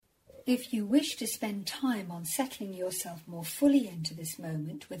If you wish to spend time on settling yourself more fully into this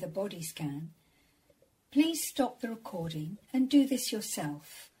moment with a body scan, please stop the recording and do this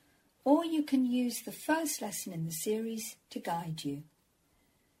yourself, or you can use the first lesson in the series to guide you.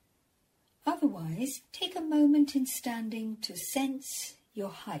 Otherwise, take a moment in standing to sense your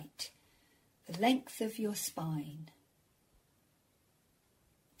height, the length of your spine.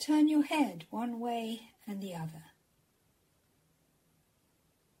 Turn your head one way and the other.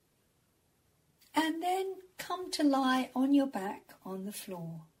 And then come to lie on your back on the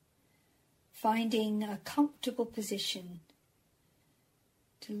floor, finding a comfortable position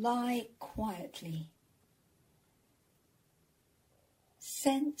to lie quietly.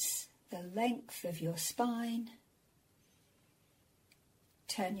 Sense the length of your spine.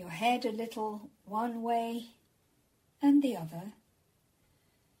 Turn your head a little one way and the other,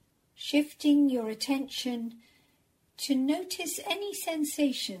 shifting your attention to notice any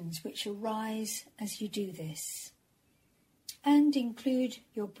sensations which arise as you do this, and include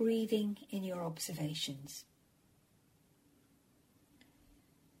your breathing in your observations.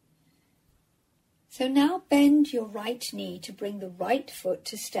 So now bend your right knee to bring the right foot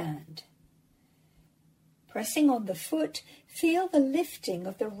to stand. Pressing on the foot, feel the lifting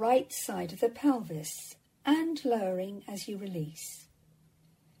of the right side of the pelvis and lowering as you release.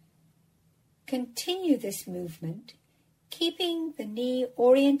 Continue this movement, keeping the knee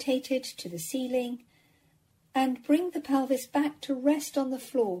orientated to the ceiling, and bring the pelvis back to rest on the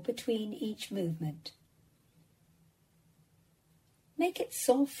floor between each movement. Make it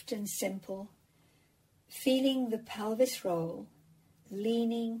soft and simple, feeling the pelvis roll,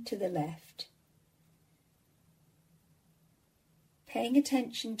 leaning to the left. Paying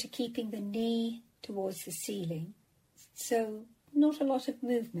attention to keeping the knee towards the ceiling, so not a lot of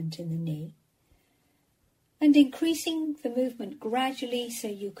movement in the knee. And increasing the movement gradually so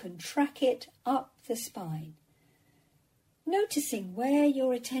you can track it up the spine, noticing where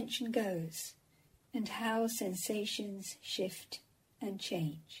your attention goes and how sensations shift and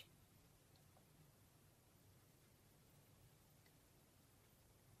change.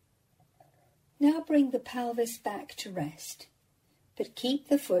 Now bring the pelvis back to rest, but keep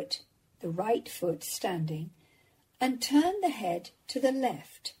the foot, the right foot, standing, and turn the head to the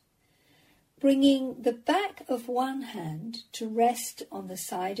left, bringing the back of one hand to rest on the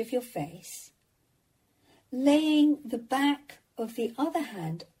side of your face, laying the back of the other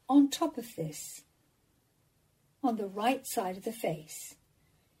hand on top of this, on the right side of the face.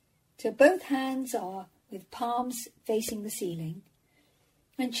 So both hands are with palms facing the ceiling,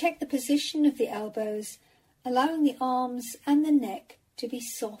 and check the position of the elbows, allowing the arms and the neck to be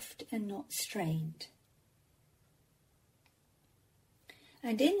soft and not strained.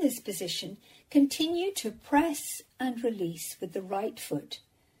 And in this position, continue to press and release with the right foot,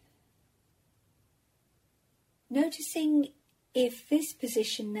 noticing if this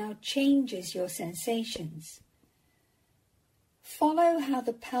position now changes your sensations. Follow how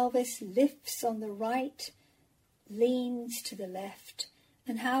the pelvis lifts on the right, leans to the left,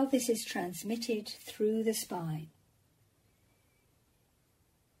 and how this is transmitted through the spine.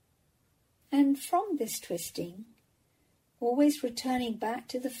 And from this twisting, always returning back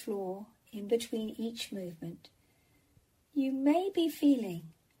to the floor in between each movement, you may be feeling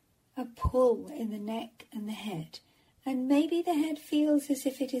a pull in the neck and the head, and maybe the head feels as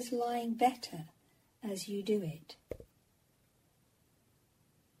if it is lying better as you do it.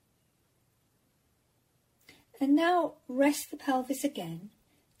 And now rest the pelvis again,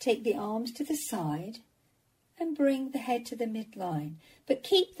 take the arms to the side, and bring the head to the midline, but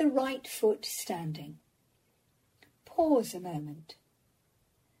keep the right foot standing. Pause a moment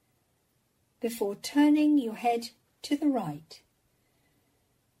before turning your head to the right.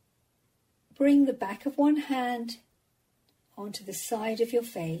 Bring the back of one hand onto the side of your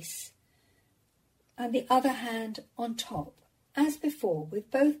face and the other hand on top, as before,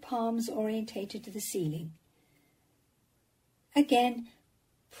 with both palms orientated to the ceiling. Again,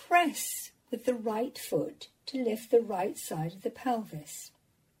 press with the right foot to lift the right side of the pelvis.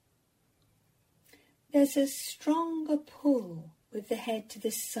 There's a stronger pull with the head to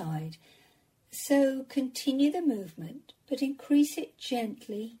this side, so continue the movement, but increase it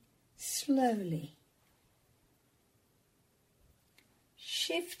gently, slowly.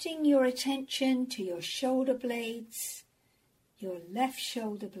 Shifting your attention to your shoulder blades, your left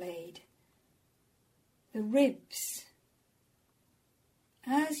shoulder blade, the ribs,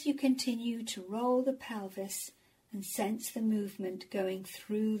 as you continue to roll the pelvis and sense the movement going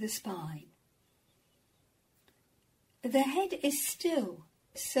through the spine. The head is still,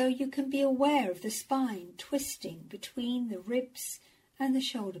 so you can be aware of the spine twisting between the ribs and the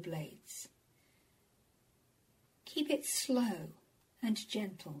shoulder blades. Keep it slow and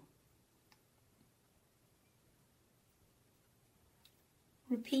gentle.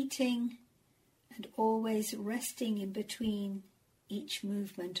 Repeating and always resting in between each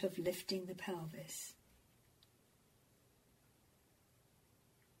movement of lifting the pelvis.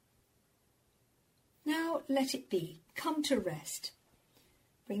 Now let it be. Come to rest.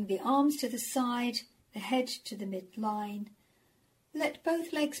 Bring the arms to the side, the head to the midline. Let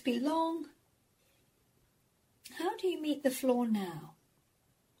both legs be long. How do you meet the floor now?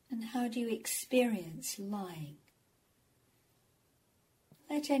 And how do you experience lying?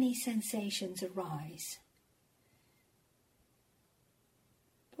 Let any sensations arise.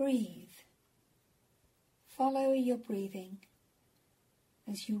 Breathe. Follow your breathing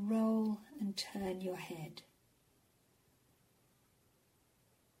as you roll and turn your head.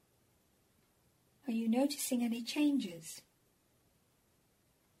 Are you noticing any changes?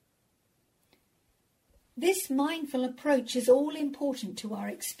 This mindful approach is all important to our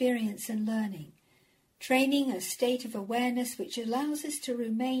experience and learning, training a state of awareness which allows us to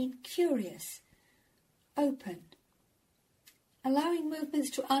remain curious, open, allowing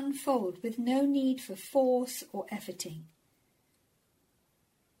movements to unfold with no need for force or efforting.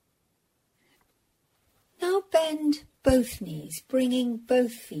 Now bend both knees, bringing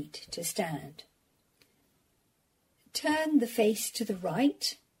both feet to stand. Turn the face to the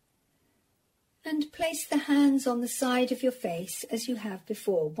right and place the hands on the side of your face as you have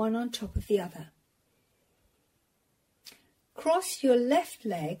before, one on top of the other. Cross your left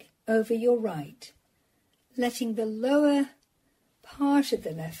leg over your right, letting the lower part of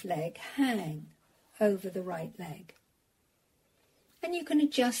the left leg hang over the right leg. And you can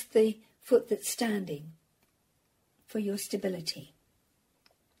adjust the foot that's standing for your stability.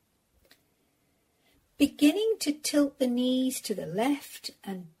 Beginning to tilt the knees to the left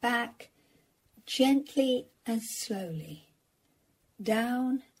and back gently and slowly,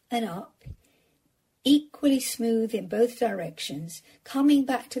 down and up, equally smooth in both directions, coming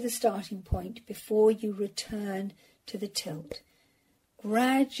back to the starting point before you return to the tilt,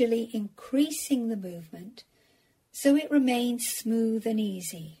 gradually increasing the movement so it remains smooth and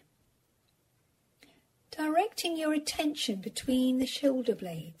easy. Directing your attention between the shoulder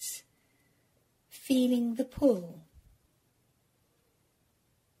blades, feeling the pull.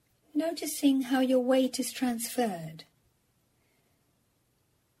 Noticing how your weight is transferred.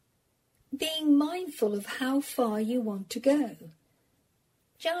 Being mindful of how far you want to go.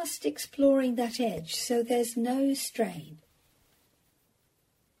 Just exploring that edge so there's no strain.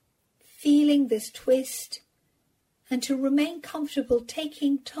 Feeling this twist, and to remain comfortable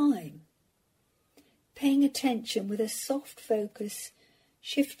taking time. Paying attention with a soft focus,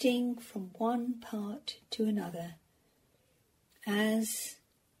 shifting from one part to another as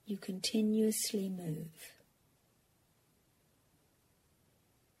you continuously move.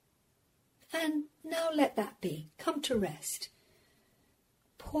 And now let that be. Come to rest.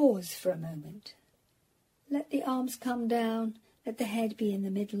 Pause for a moment. Let the arms come down. Let the head be in the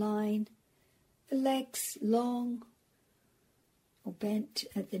midline. The legs long or bent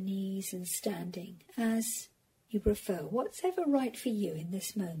at the knees and standing as you prefer. What's ever right for you in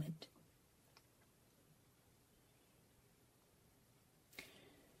this moment.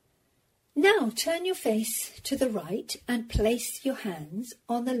 Now turn your face to the right and place your hands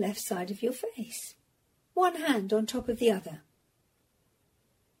on the left side of your face. One hand on top of the other.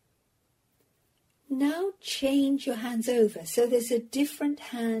 Now change your hands over so there's a different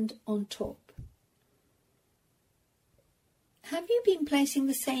hand on top. Have you been placing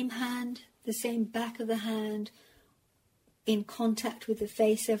the same hand, the same back of the hand, in contact with the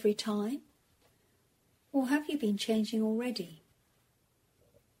face every time? Or have you been changing already?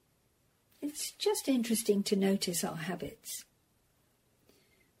 It's just interesting to notice our habits.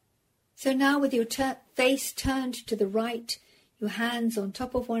 So now with your face turned to the right, your hands on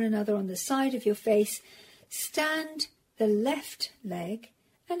top of one another on the side of your face, stand the left leg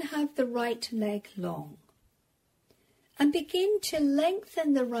and have the right leg long. And begin to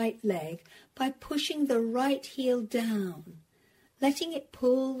lengthen the right leg by pushing the right heel down, letting it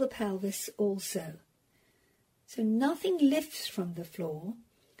pull the pelvis also. So nothing lifts from the floor.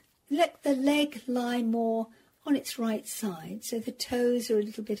 Let the leg lie more on its right side, so the toes are a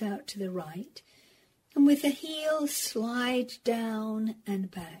little bit out to the right. And with the heel, slide down and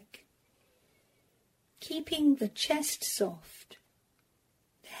back. Keeping the chest soft,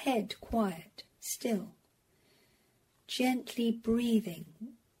 the head quiet, still. Gently breathing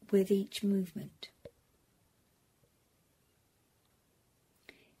with each movement.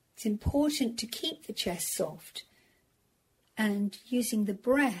 It's important to keep the chest soft and using the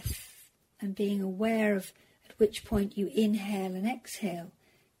breath and being aware of at which point you inhale and exhale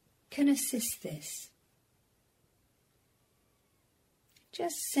can assist this.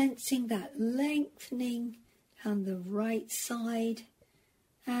 Just sensing that lengthening on the right side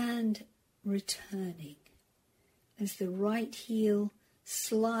and returning as the right heel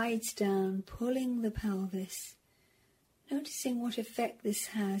slides down, pulling the pelvis, noticing what effect this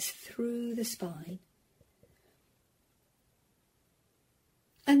has through the spine.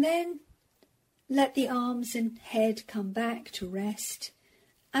 And then let the arms and head come back to rest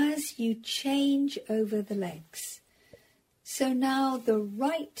as you change over the legs. So now the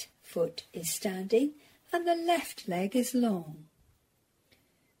right foot is standing and the left leg is long.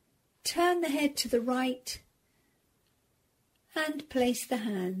 Turn the head to the right and place the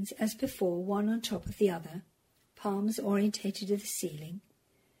hands as before, one on top of the other, palms orientated to the ceiling.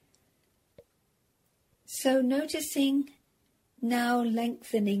 So noticing now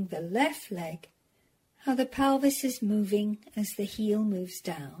lengthening the left leg, how the pelvis is moving as the heel moves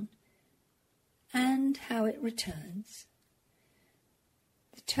down and how it returns.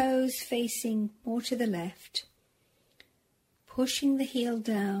 The toes facing more to the left, pushing the heel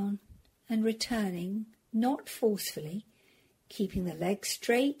down and returning, not forcefully, keeping the leg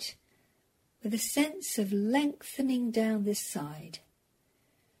straight with a sense of lengthening down this side.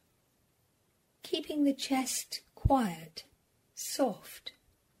 Keeping the chest quiet, soft,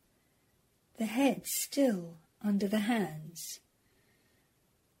 the head still under the hands.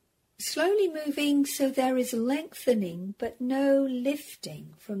 Slowly moving so there is lengthening but no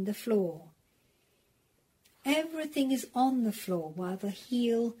lifting from the floor. Everything is on the floor while the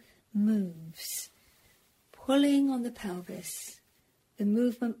heel moves, pulling on the pelvis, the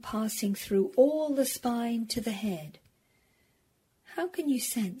movement passing through all the spine to the head. How can you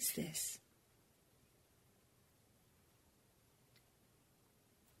sense this?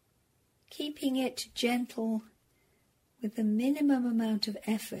 Keeping it gentle with the minimum amount of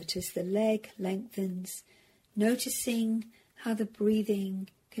effort as the leg lengthens, noticing how the breathing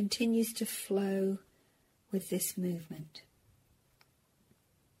continues to flow with this movement.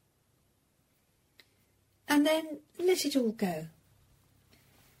 And then let it all go.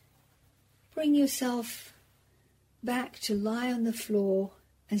 Bring yourself back to lie on the floor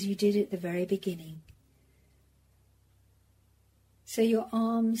as you did at the very beginning. So your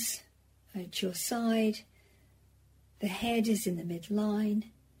arms are at your side, the head is in the midline,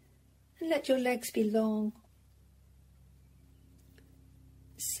 and let your legs be long.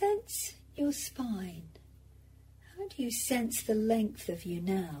 Sense your spine. How do you sense the length of you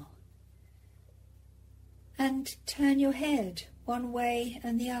now? And turn your head one way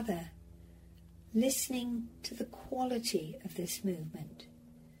and the other, listening to the quality of this movement.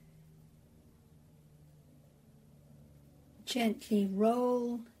 Gently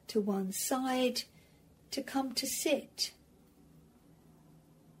roll to one side to come to sit,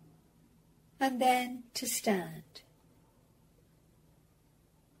 and then to stand,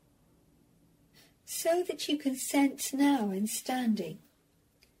 so that you can sense now in standing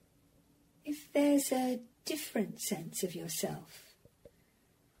if there's a different sense of yourself,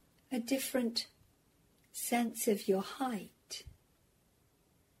 a different sense of your height.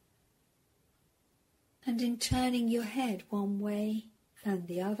 And in turning your head one way and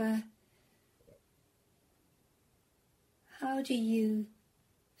the other, how do you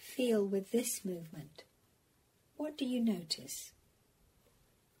feel with this movement? What do you notice?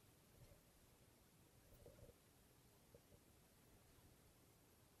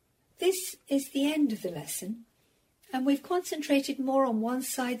 This is the end of the lesson, and we've concentrated more on one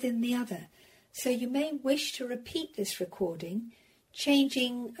side than the other, so you may wish to repeat this recording,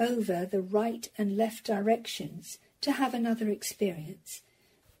 changing over the right and left directions to have another experience,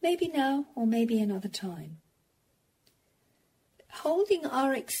 maybe now or maybe another time. Holding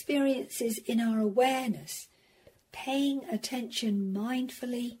our experiences in our awareness, paying attention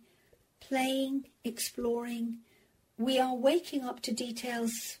mindfully, playing, exploring, we are waking up to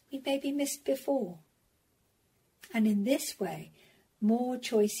details we maybe missed before. And in this way, more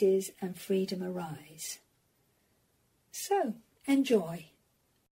choices and freedom arise. So, enjoy.